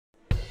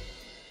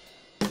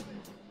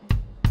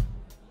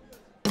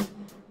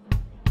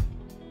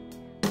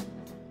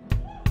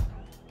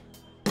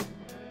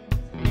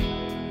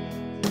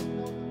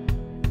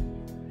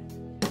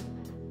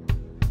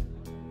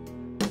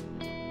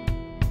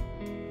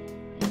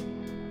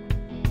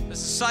Das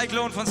ist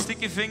Cyclone von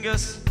Sticky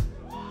Fingers.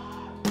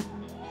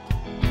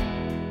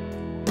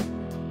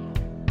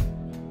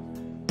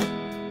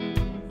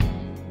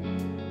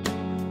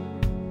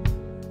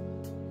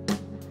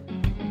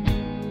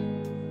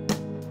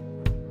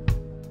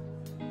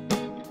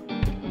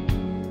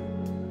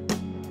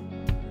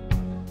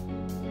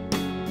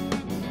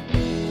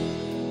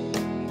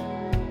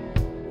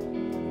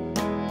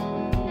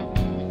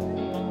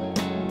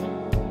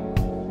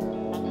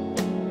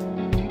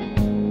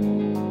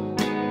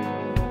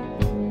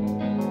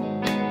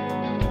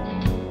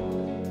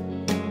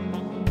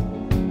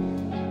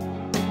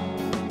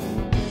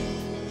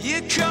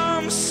 Here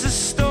comes the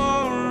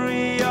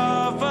story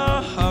of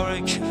a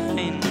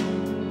hurricane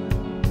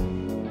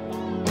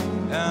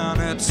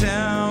and a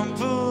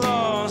temple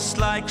lost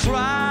like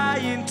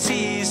crying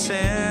tears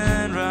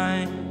and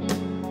rain.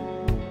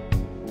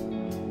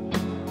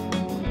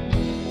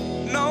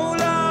 No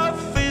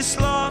love is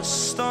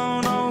lost,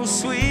 oh no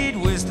sweet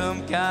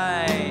wisdom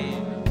guide.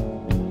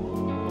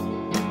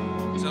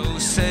 So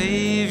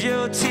save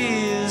your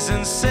tears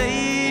and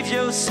save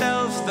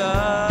yourself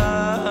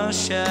the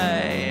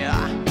shame.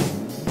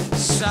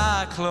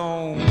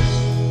 Cyclone.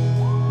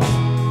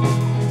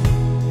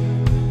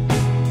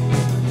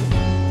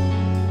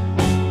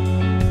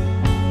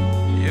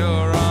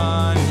 You're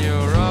on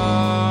your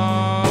own,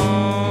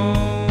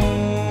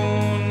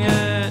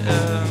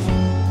 yeah.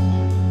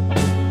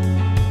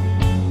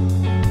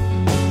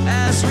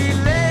 As we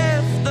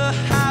left the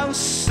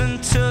house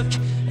and took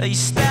a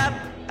step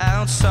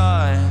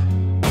outside,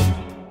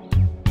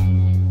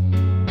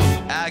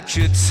 I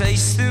could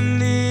taste in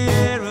the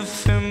air a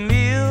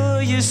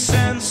familiar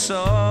sense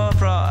of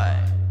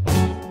pride.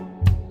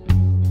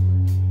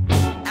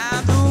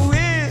 And the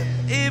wind,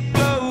 it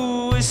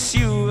blows as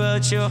you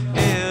held your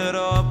head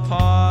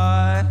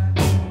apart.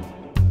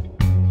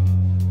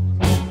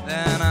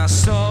 Then I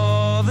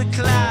saw the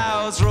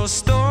clouds roll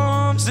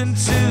storms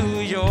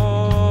into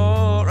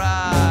your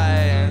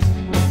eyes.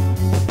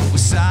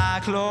 With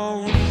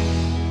Cyclone.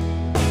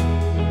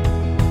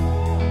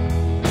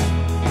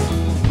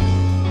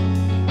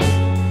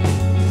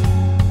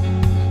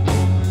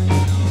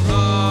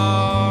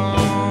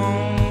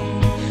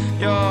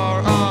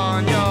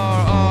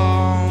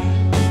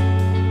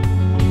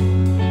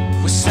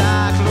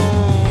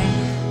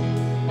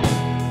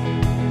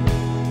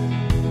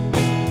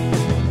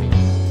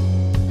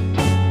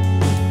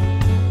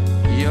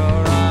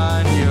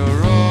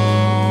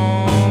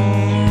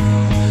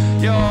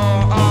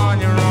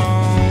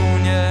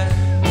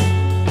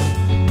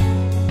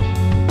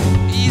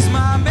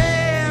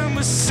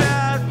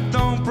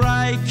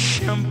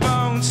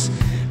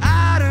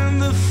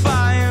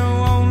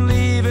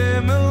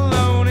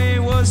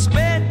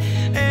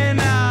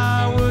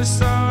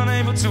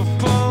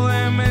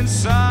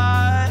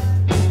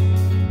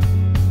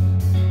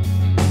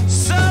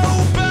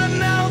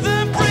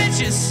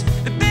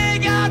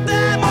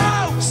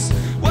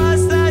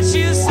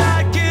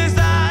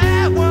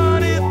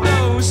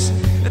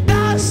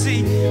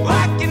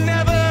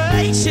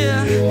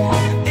 Yeah.